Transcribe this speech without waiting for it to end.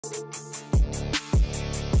Now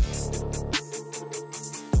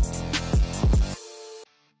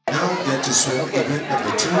get to swim event number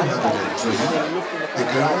 203. The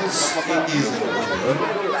girls is over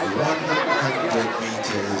 100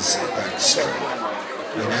 meters backstroke.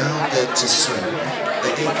 We now get to swim the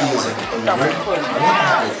 8 years and over 100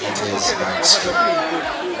 meters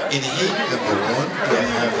backstroke. In heat number 1, we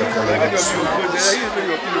have the following swimmers.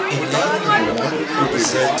 In lane number 1,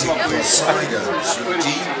 representing Poseidon swim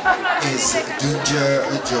team is Dunja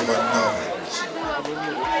Jovanovic.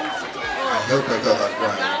 I hope I got that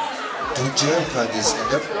right. Dunja had this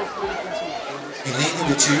end up. In lane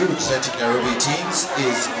number 2, representing Nairobi teams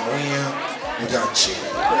is Maria Mudachi.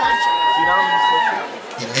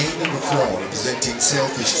 In lane number 4, representing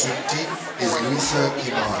Selfish swim team is Luisa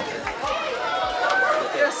Kimada.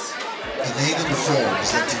 In lane number 4,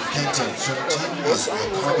 representing Kenyan swim team is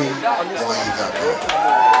Okumu Waigaba.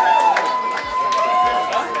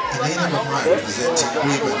 In lane number 5, representing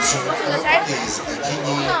Braeburn swim club is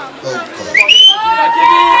Akinyi Oko.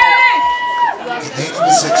 In lane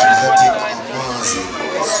number 6, representing Amazi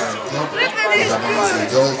swim club with Amazi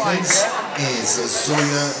Dolphins is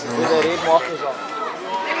Zoya Norama.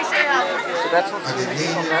 And in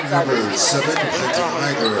lane number 7, representing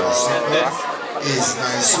Hydra swim club is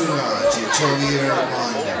Naisula Tutorial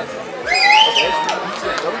Minor.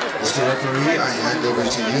 Mr. Referee, I hand over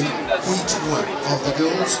to you. Each one of the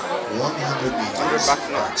girls, 100 meters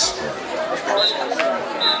backstroke.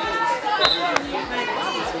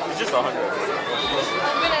 It's just 100.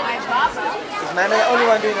 Is man the only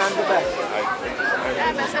one doing 100 back?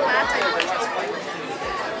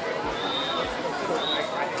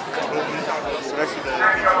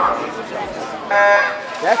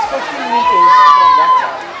 That's 15 meters from that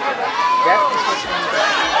side. That is 15 meters.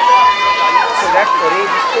 So that's already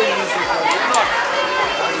 10 meters from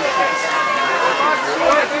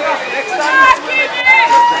next time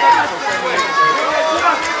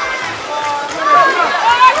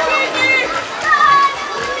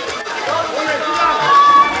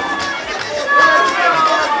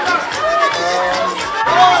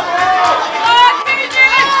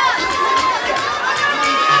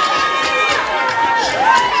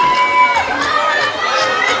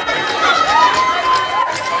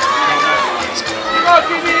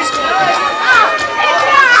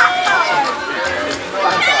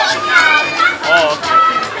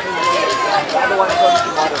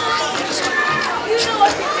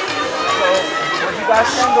guys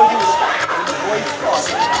can go do when the boys start.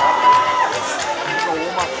 So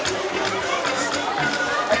warm up.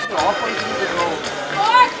 Actually, half way through the goal.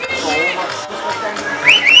 So warm up. Just for standing.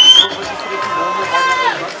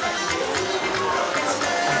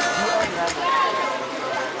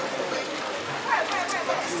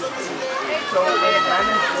 So when the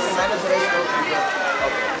man is ready to go.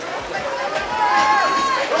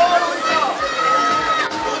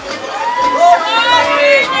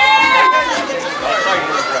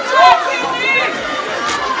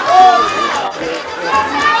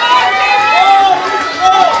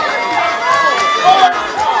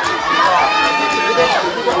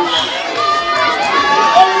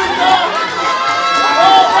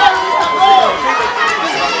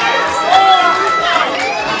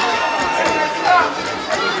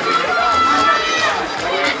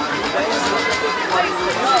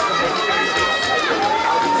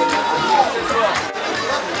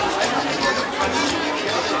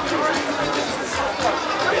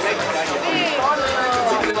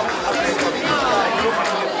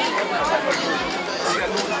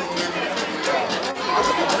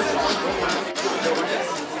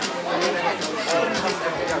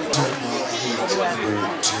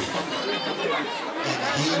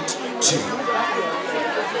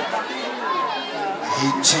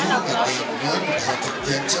 Heat 2 in lane 1, representing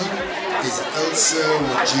Kenyan, is Elsa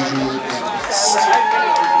Wajiru Next.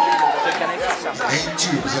 Lane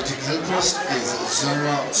 2, representing Hillcrest, is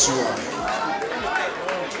Zara Suai.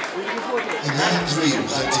 In lane 3,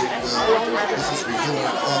 representing, this is before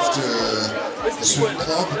and after the swim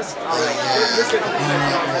club, I have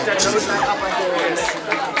Amara Montini.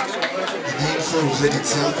 In lane 4, representing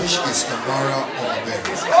Selfish, is Amara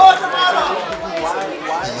Omaberi.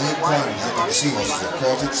 In lane 5, representing Seahorses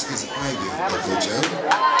Aquatics, is Ivy Okojo.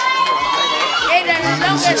 In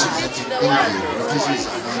lane 6, representing Olengo, Refugees,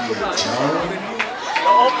 Amani Jaro.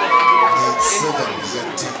 Lane 7,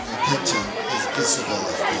 representing Kenyan, is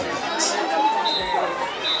Isabella Phillips.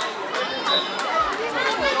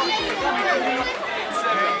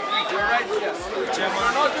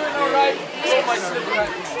 We're not doing alright.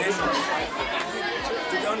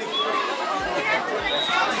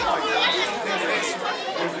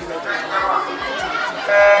 So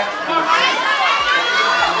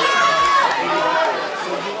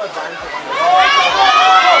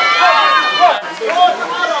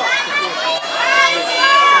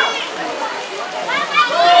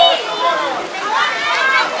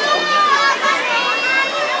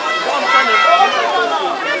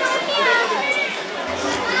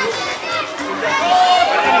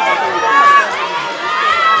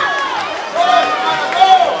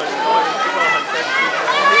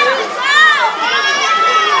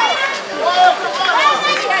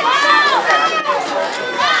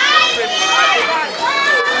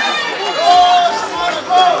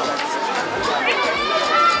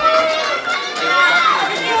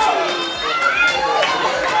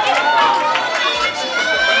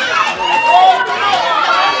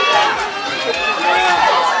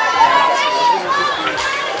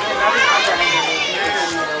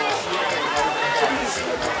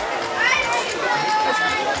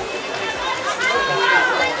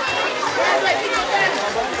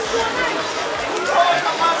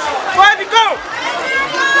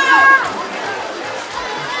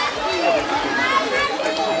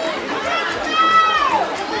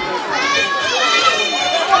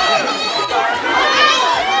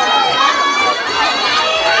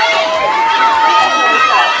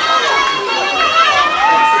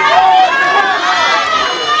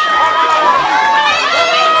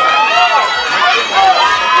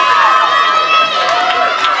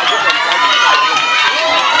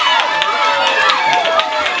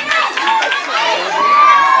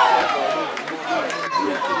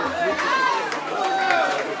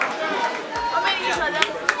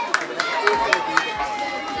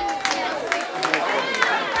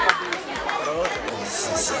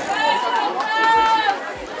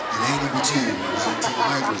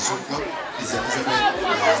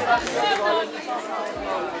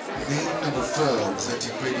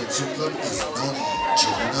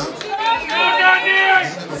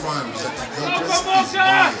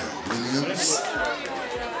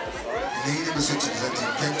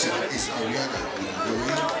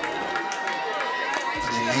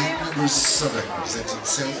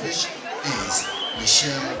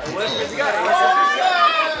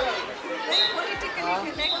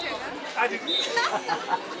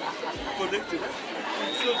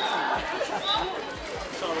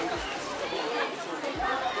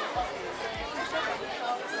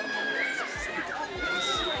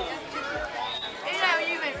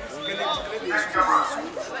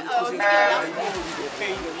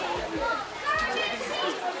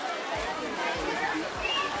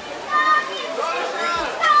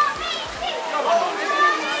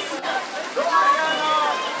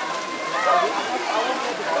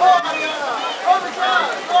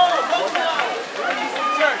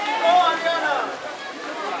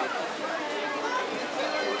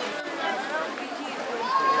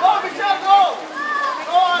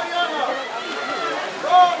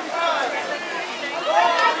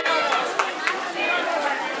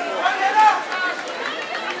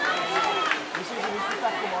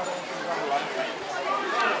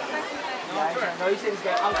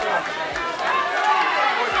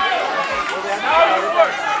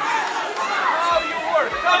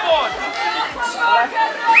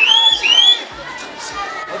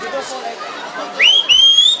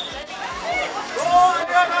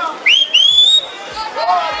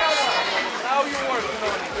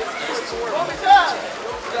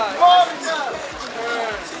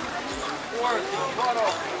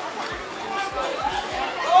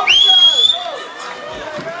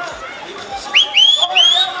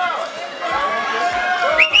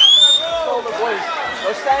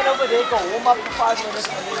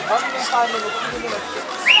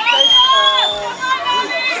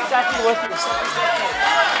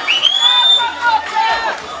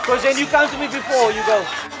Because then you come to me before you go.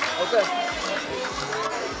 Okay.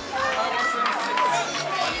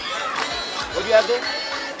 What do you have there?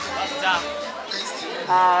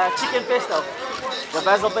 Chicken pesto. The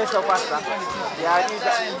basil pesto pasta. Yeah, I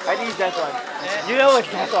need that one. You know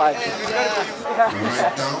what's that one?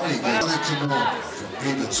 Right now, we got Okumu from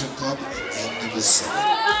Breaststroke Club in number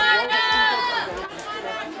 7.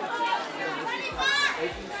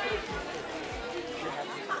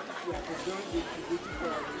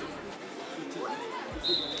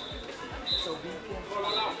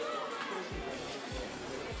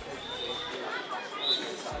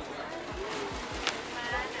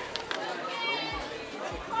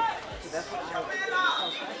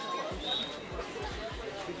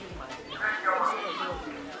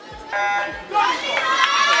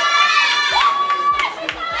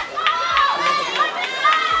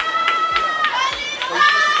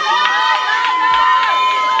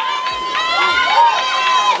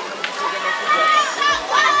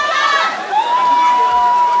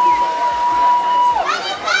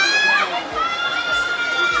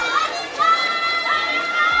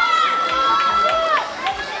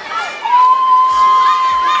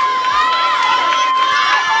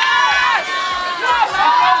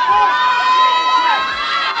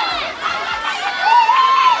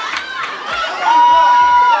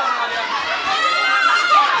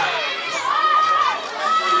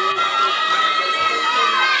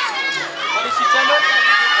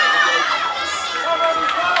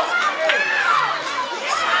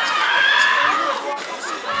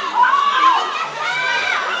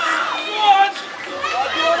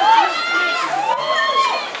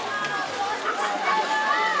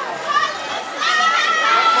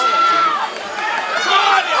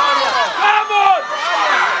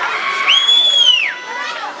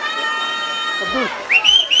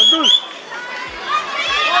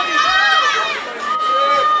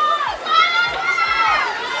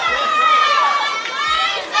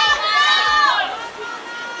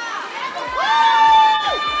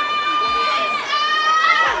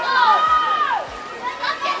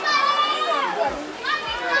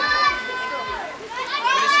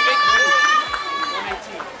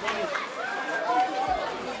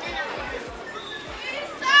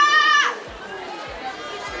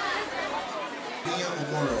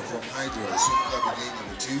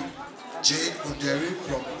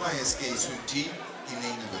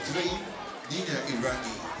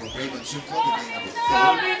 Braeburn Swim Club in lane number 4.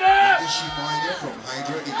 Ishimaya from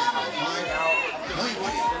Hydra in lane number 5.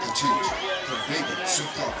 Moike Atut from Braeburn Swim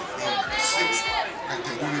Club in lane number 6. And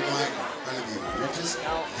Kaguri Minor, Alivia Waters,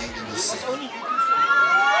 lane number 7.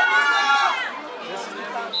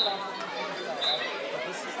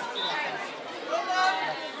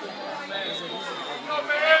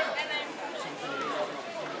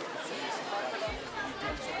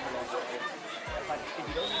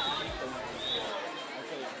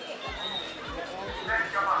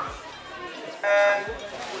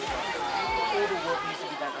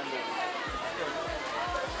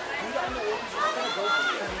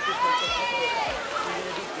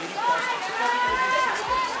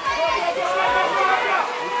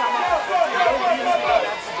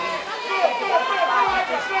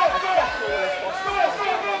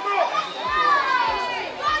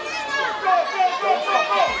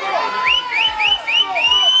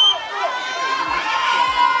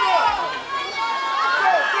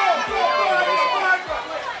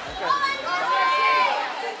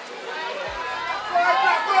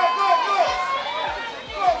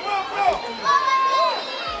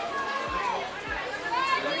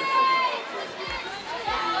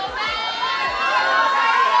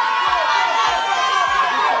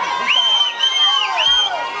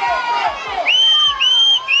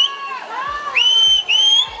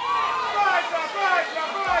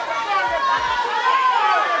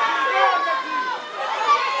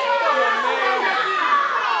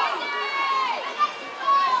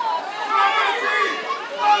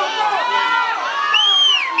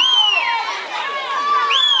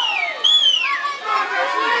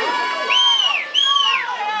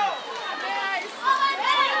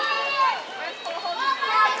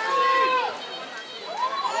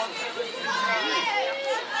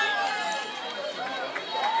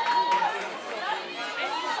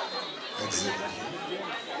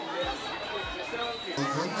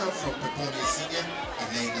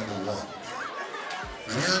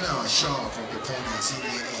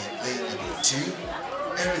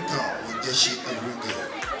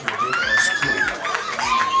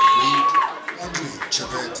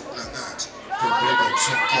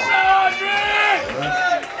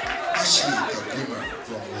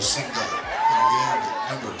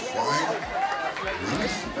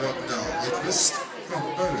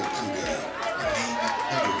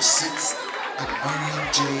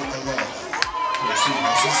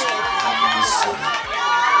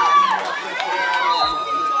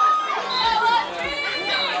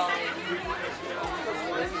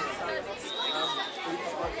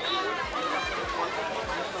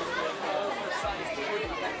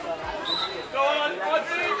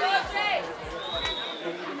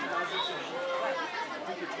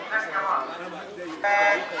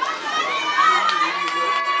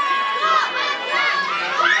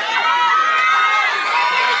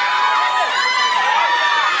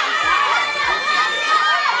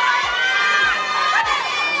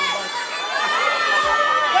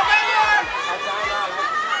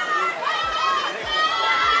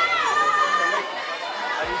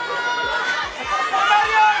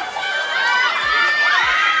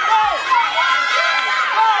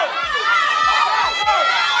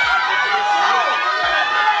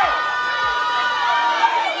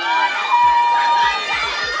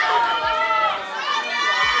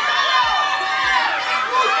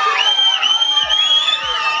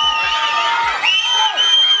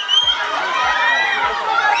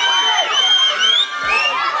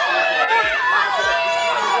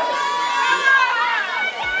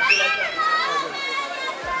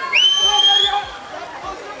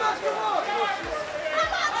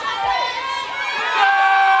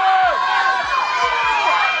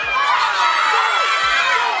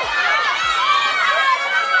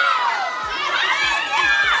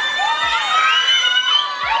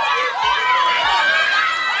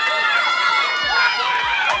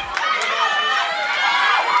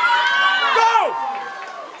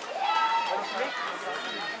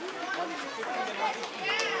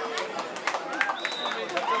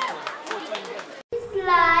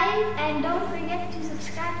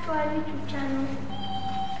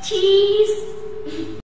 T